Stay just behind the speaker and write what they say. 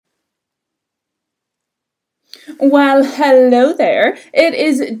Well, hello there. It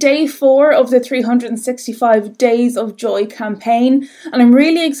is day 4 of the 365 Days of Joy campaign, and I'm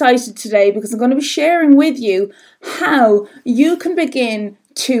really excited today because I'm going to be sharing with you how you can begin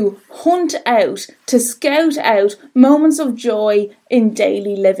to hunt out, to scout out moments of joy in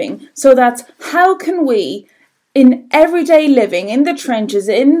daily living. So that's how can we, in everyday living, in the trenches,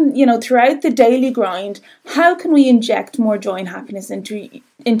 throughout the daily grind, how can we inject more joy and happiness into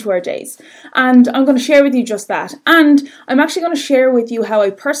our days? And I'm going to share with you just that. And I'm actually going to share with you how I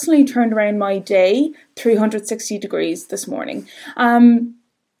personally turned around my day 360 degrees this morning.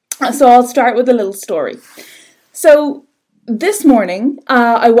 So I'll start with a little story. So this morning,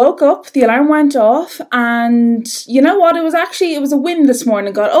 I woke up, the alarm went off, and you know what? It was a win this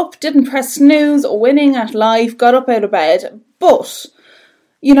morning. Got up, didn't press snooze, winning at life, got up out of bed. But,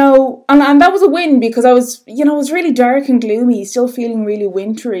 and that was a win because it was really dark and gloomy, still feeling really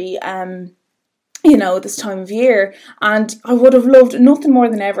wintry, this time of year. And I would have loved nothing more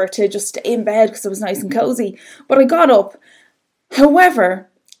than ever to just stay in bed because it was nice and cozy. But I got up. However,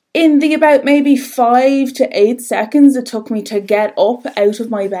 in the about maybe 5 to 8 seconds it took me to get up out of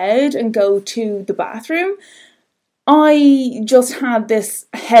my bed and go to the bathroom, I just had this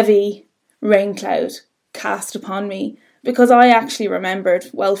heavy rain cloud cast upon me because I actually remembered,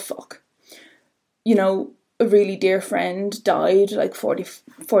 well, fuck. A really dear friend died like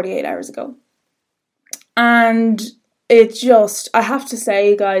 48 hours ago. And I have to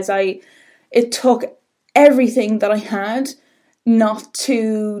say, guys, it took everything that I had not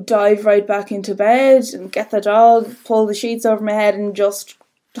to dive right back into bed and get the dog, pull the sheets over my head and just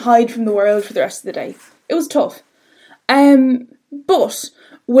hide from the world for the rest of the day. It was tough. But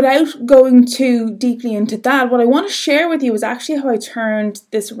without going too deeply into that, what I want to share with you is actually how I turned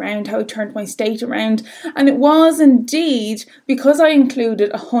this around, how I turned my state around. And it was indeed because I included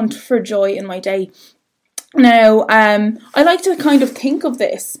a hunt for joy in my day. Now, I like to kind of think of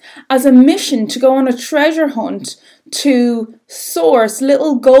this as a mission to go on a treasure hunt to source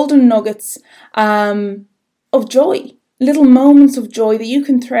little golden nuggets of joy, little moments of joy that you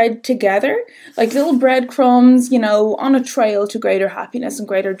can thread together, like little breadcrumbs, on a trail to greater happiness and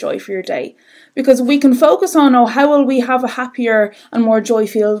greater joy for your day. Because we can focus on, how will we have a happier and more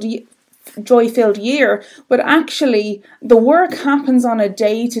joy-filled year, but actually the work happens on a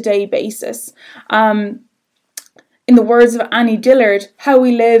day-to-day basis. In the words of Annie Dillard, how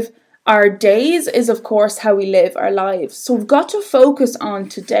we live our days is, of course, how we live our lives. So we've got to focus on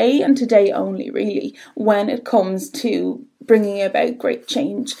today and today only, really, when it comes to bringing about great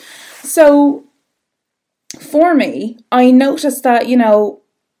change. So for me, I noticed that,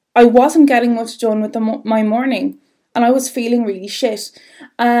 I wasn't getting much done with my morning. And I was feeling really shit.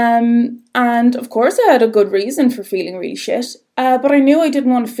 And of course I had a good reason for feeling really shit. But I knew I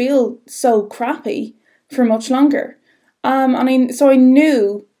didn't want to feel so crappy for much longer. So I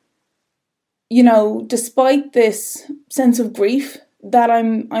knew, despite this sense of grief that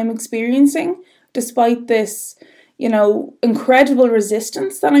I'm experiencing, despite this, incredible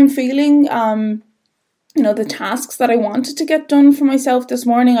resistance that I'm feeling, the tasks that I wanted to get done for myself this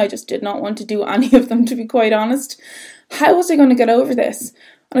morning, I just did not want to do any of them, to be quite honest. How was I going to get over this?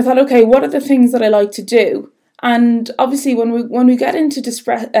 And I thought, okay, what are the things that I like to do? And obviously, when we get into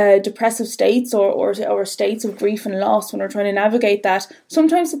depressive states or states of grief and loss, when we're trying to navigate that,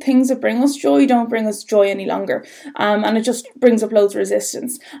 sometimes the things that bring us joy don't bring us joy any longer, and it just brings up loads of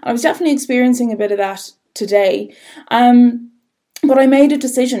resistance. And I was definitely experiencing a bit of that today. But I made a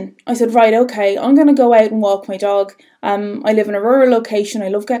decision. I said, right, okay, I'm going to go out and walk my dog. I live in a rural location. I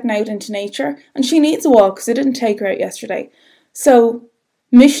love getting out into nature, and she needs a walk because I didn't take her out yesterday. So,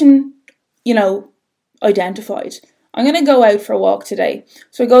 mission, identified. I'm going to go out for a walk today.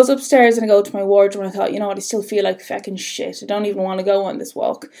 So I goes upstairs and I go to my wardrobe and I thought, I still feel like feckin' shit. I don't even want to go on this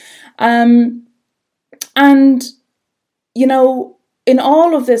walk. And, in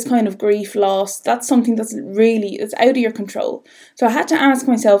all of this kind of grief, loss, that's something it's out of your control. So I had to ask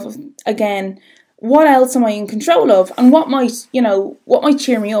myself again, what else am I in control of? And what might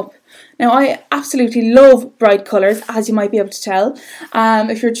cheer me up? Now, I absolutely love bright colours, as you might be able to tell,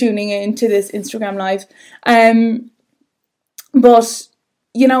 if you're tuning into this Instagram live. But,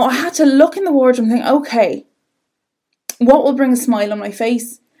 I had to look in the wardrobe and think, okay, what will bring a smile on my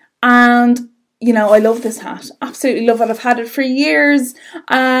face? And, I love this hat. Absolutely love it. I've had it for years.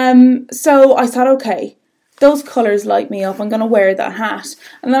 So I thought, okay, those colours light me up. I'm going to wear that hat.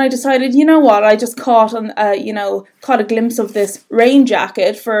 And then I decided, you know what? I just caught a glimpse of this rain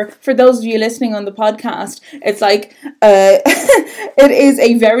jacket. For those of you listening on the podcast, it's like it is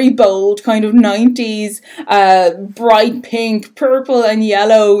a very bold kind of 90s bright pink, purple and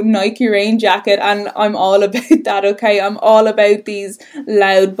yellow Nike rain jacket, and I'm all about that. Okay, I'm all about these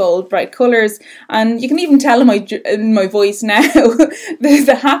loud, bold, bright colours, and you can even tell in my voice now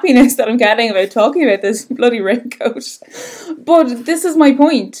the happiness that I'm getting about talking about this bloody raincoat. But this is my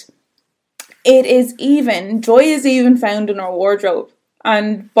point. Joy is even found in our wardrobe.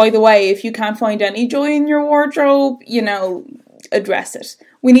 And by the way, if you can't find any joy in your wardrobe, address it.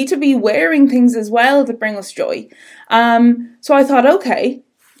 We need to be wearing things as well that bring us joy. So I thought, okay,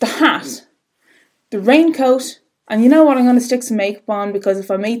 the hat, the raincoat, and you know what, I'm going to stick some makeup on, because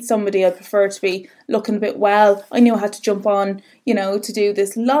if I meet somebody, I prefer to be looking a bit well. I knew I had to jump on, to do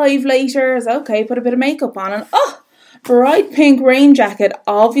this live later. I was okay, put a bit of makeup on, and bright pink rain jacket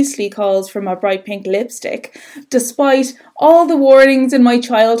obviously calls for my bright pink lipstick. Despite all the warnings in my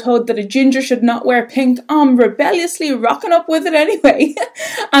childhood that a ginger should not wear pink, I'm rebelliously rocking up with it anyway.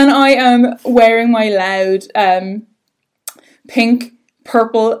 And I am wearing my loud pink,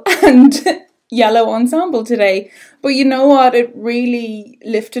 purple and yellow ensemble today. But you know what? It really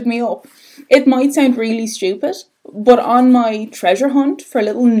lifted me up. It might sound really stupid, but on my treasure hunt for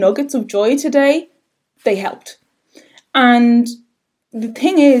little nuggets of joy today, they helped. And the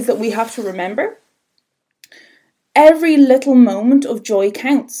thing is that we have to remember, every little moment of joy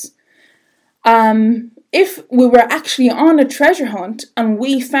counts. If we were actually on a treasure hunt and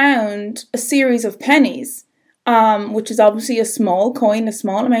we found a series of pennies, which is obviously a small coin, a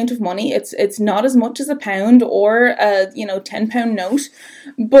small amount of money. It's not as much as a pound or a £10 note,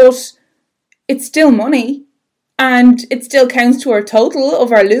 but it's still money, and it still counts to our total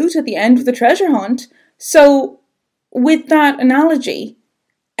of our loot at the end of the treasure hunt. So with that analogy,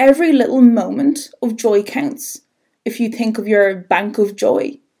 every little moment of joy counts. If you think of your bank of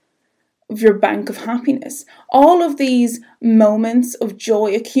joy, of your bank of happiness, all of these moments of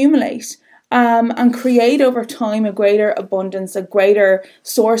joy accumulate and create over time a greater abundance, a greater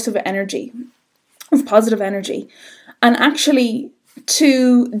source of energy, of positive energy. And actually,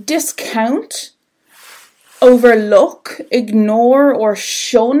 to discount, overlook, ignore or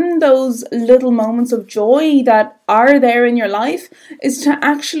shun those little moments of joy that are there in your life is to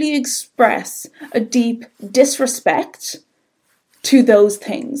actually express a deep disrespect to those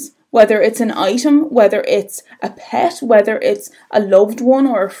things. Whether it's an item, whether it's a pet, whether it's a loved one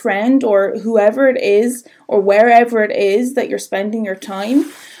or a friend or whoever it is or wherever it is that you're spending your time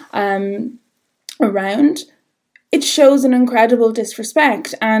around, it shows an incredible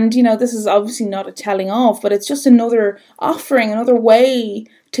disrespect. And, this is obviously not a telling off, but it's just another offering, another way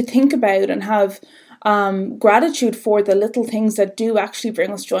to think about and have gratitude for the little things that do actually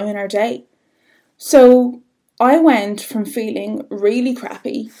bring us joy in our day. So I went from feeling really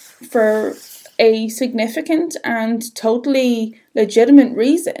crappy for a significant and totally legitimate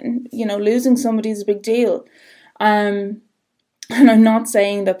reason. Losing somebody is a big deal. And I'm not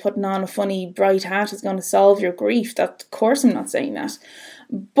saying that putting on a funny bright hat is going to solve your grief. Of course I'm not saying that.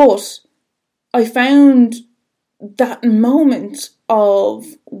 But I found that moment of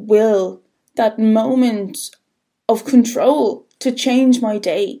will, that moment of control to change my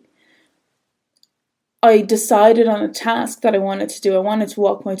day. I decided on a task that I wanted to do. I wanted to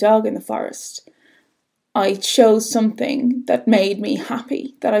walk my dog in the forest. I chose something that made me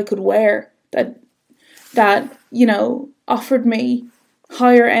happy, that I could wear, that offered me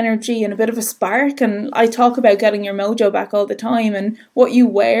higher energy and a bit of a spark. And I talk about getting your mojo back all the time, and what you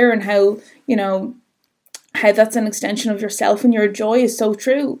wear and how that's an extension of yourself, and your joy is so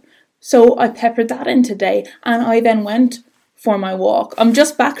true. So I peppered that in today, and I then went for my walk. I'm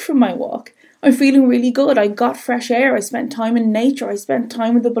just back from my walk. I'm feeling really good. I got fresh air. I spent time in nature. I spent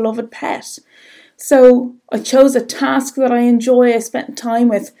time with a beloved pet. So I chose a task that I enjoy. I spent time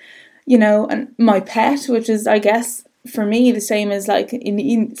with, and my pet, which is, I guess, for me, the same as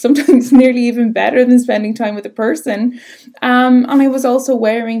sometimes nearly even better than spending time with a person. And I was also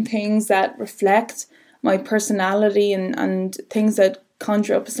wearing things that reflect my personality and things that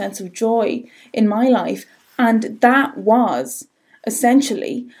conjure up a sense of joy in my life. And that was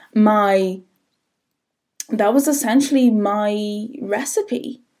essentially my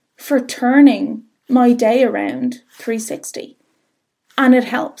recipe for turning my day around 360. And it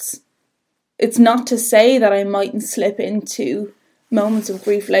helps. It's not to say that I mightn't slip into moments of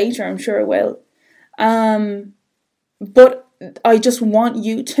grief later. I'm sure I will. But I just want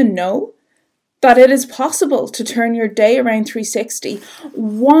you to know that it is possible to turn your day around 360.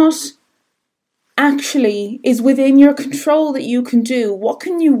 What actually is within your control that you can do. What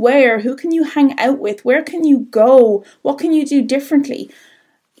can you wear? Who can you hang out with? Where can you go? What can you do differently?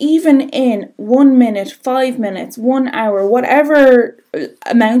 Even in 1 minute, 5 minutes, 1 hour, whatever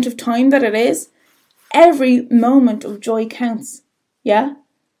amount of time that it is, every moment of joy counts. Yeah?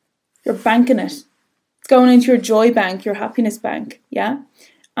 You're banking it. It's going into your joy bank, your happiness bank. Yeah?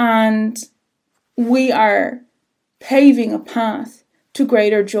 And we are paving a path to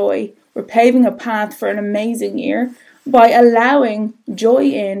greater joy. We're paving a path for an amazing year by allowing joy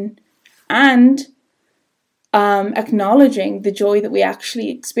in and acknowledging the joy that we actually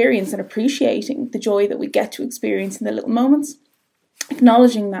experience and appreciating the joy that we get to experience in the little moments.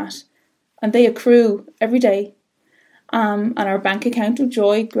 Acknowledging that. And they accrue every day. And our bank account of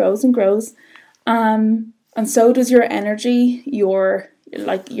joy grows and grows. And so does your energy, your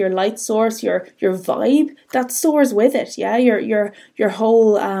light source, your vibe, that soars with it. Yeah, your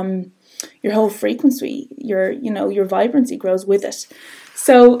whole frequency, your vibrancy grows with it.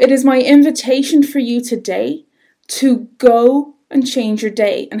 So it is my invitation for you today to go and change your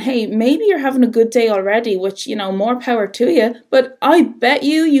day. And hey, maybe you're having a good day already, which, more power to you, but I bet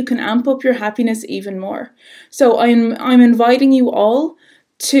you can amp up your happiness even more. So I'm inviting you all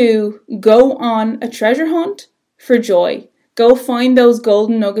to go on a treasure hunt for joy. Go find those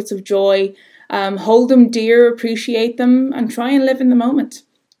golden nuggets of joy, hold them dear, appreciate them, and try and live in the moment.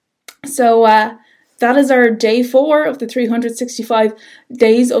 So that is our day 4 of the 365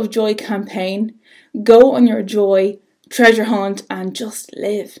 Days of Joy campaign. Go on your joy treasure hunt and just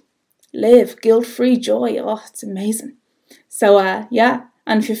live. Live guilt-free joy. Oh, it's amazing. So yeah,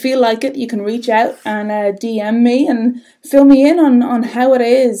 and if you feel like it, you can reach out and DM me and fill me in on how it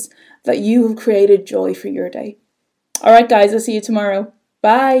is that you have created joy for your day. All right, guys, I'll see you tomorrow.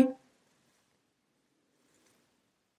 Bye.